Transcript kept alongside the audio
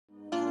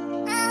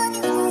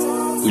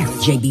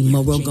JB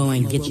Moro, go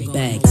and get your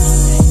bag.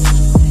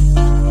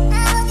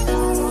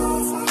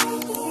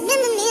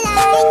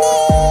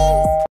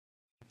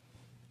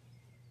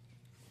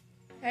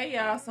 Hey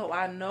y'all, so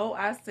I know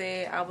I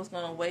said I was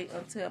going to wait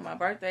until my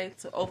birthday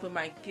to open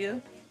my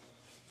gift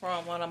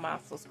from one of my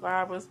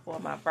subscribers for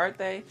my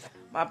birthday.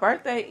 My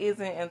birthday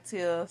isn't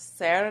until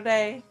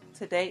Saturday.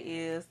 Today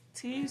is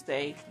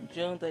Tuesday,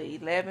 June the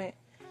 11th,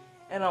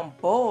 and I'm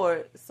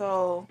bored,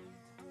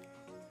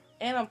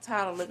 and I'm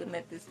tired of looking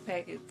at this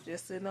package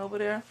just sitting over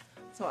there,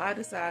 so I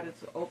decided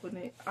to open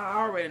it. I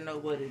already know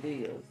what it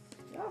is.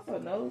 Y'all so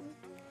nosy.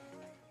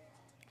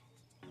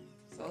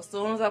 So as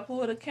soon as I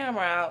pull the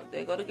camera out,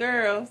 there go the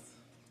girls.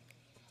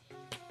 I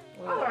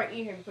was already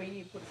in here before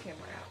you put the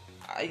camera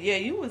out. Yeah,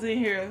 you was in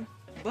here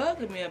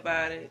bugging me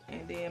about it,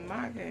 and then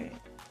Mark came.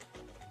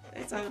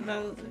 They so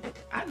nosy.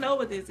 I know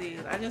what this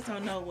is. I just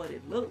don't know what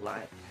it looked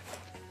like.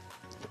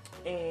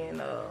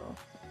 And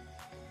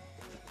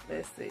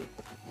let's see.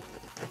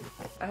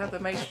 I have to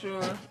make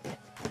sure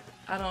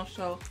I don't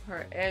show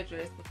her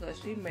address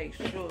because she makes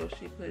sure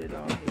she put it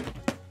on here.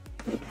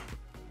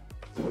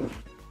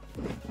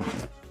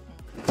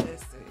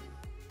 Let's see.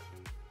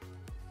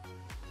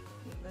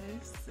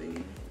 Let's see. Let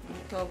me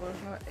cover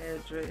her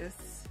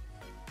address.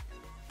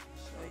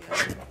 Show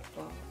y'all my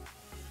phone.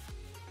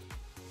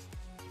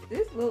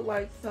 This look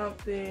like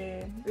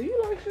something. Do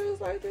you like shoes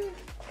like this?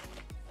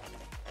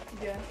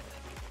 Yeah.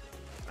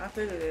 I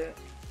figured it.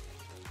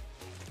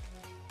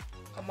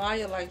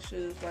 Amaya likes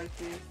shoes like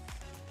this.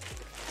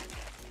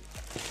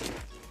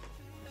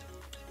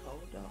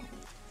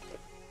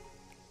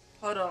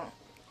 Hold on.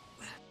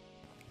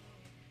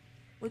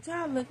 Would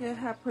y'all look at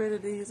how pretty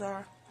these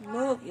are?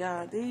 Look,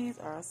 y'all, these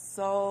are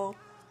so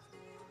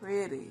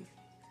pretty.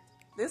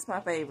 This is my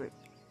favorite.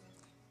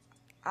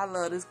 I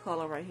love this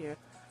color right here.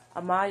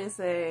 Amaya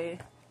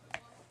said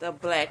the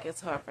black is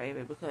her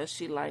favorite because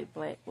she likes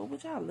black. But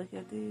would y'all look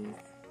at these?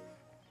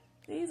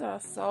 These are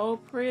so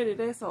pretty.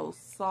 They're so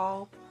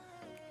soft.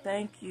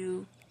 Thank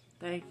you.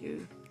 Thank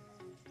you.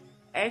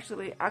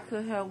 Actually, I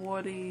could have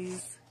wore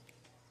these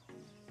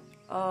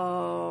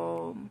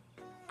over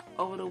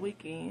the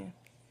weekend.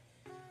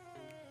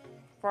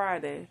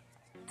 Friday.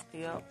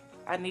 Yep.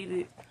 I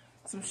needed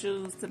some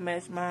shoes to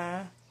match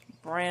my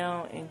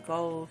brown and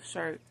gold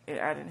shirt and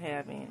I didn't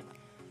have any.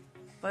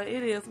 But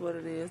it is what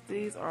it is.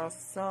 These are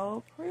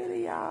so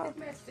pretty, y'all.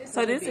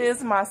 So this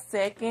is my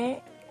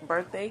second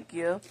birthday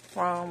gift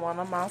from one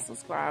of my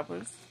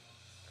subscribers.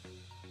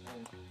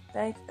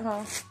 Thank you.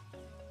 Huh?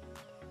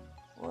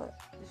 What?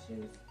 The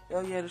shoes?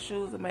 Oh yeah, the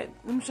shoes are made.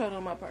 Let me show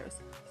them my purse.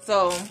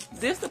 So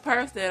this is the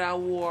purse that I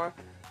wore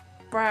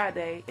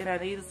Friday, and I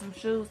needed some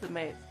shoes to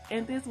match.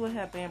 And this would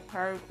have been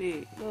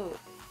perfect. Look.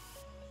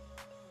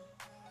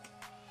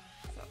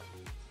 So,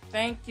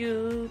 thank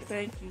you,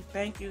 thank you,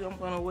 thank you. I'm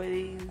gonna wear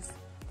these.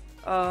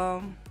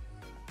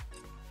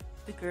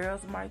 The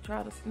girls might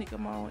try to sneak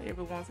them on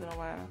every once in a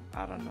while.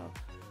 I don't know.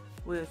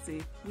 We'll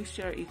see. We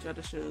share each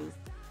other's shoes.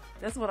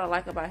 That's what I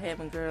like about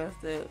having girls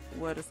that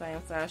wear the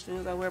same size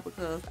shoes I wear,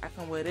 because I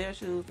can wear their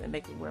shoes and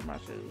they can wear my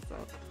shoes. So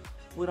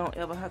we don't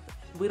ever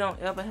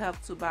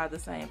have to buy the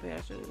same pair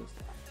of shoes.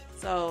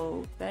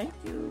 So thank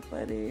you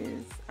for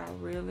this. I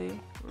really,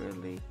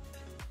 really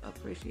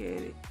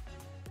appreciate it.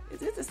 Is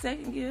this the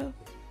second gift?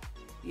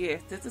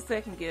 Yes, this is the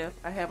second gift.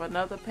 I have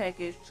another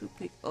package to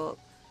pick up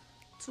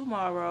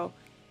tomorrow.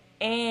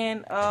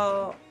 And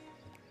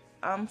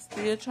I'm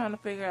still trying to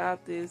figure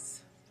out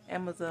this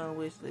Amazon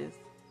wish list.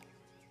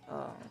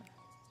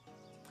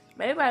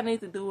 Maybe I need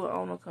to do it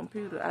on a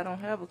computer. I don't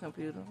have a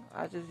computer.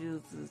 I just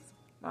use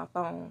my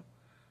phone.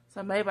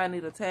 So maybe I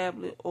need a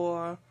tablet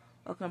or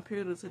a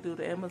computer to do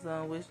the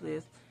Amazon wish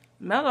list.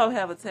 Mello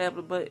have a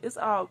tablet, but it's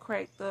all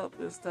cracked up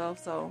and stuff.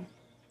 So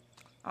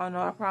I don't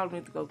know. I probably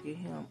need to go get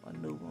him a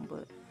new one.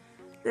 But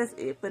that's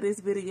it for this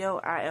video.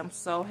 I am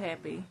so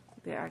happy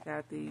that I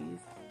got these.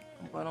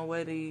 I'm gonna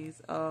wear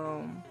these.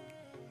 I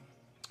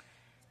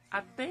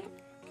think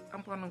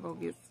I'm gonna go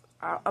get.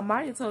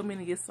 Amaya told me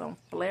to get some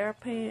flare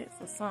pants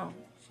or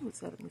something. She was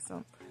telling me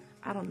something.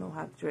 I don't know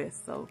how to dress,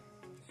 so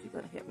she's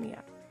gonna help me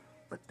out.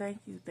 But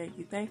thank you, thank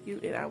you, thank you,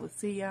 and I will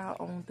see y'all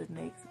on the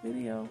next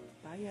video.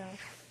 Bye, y'all.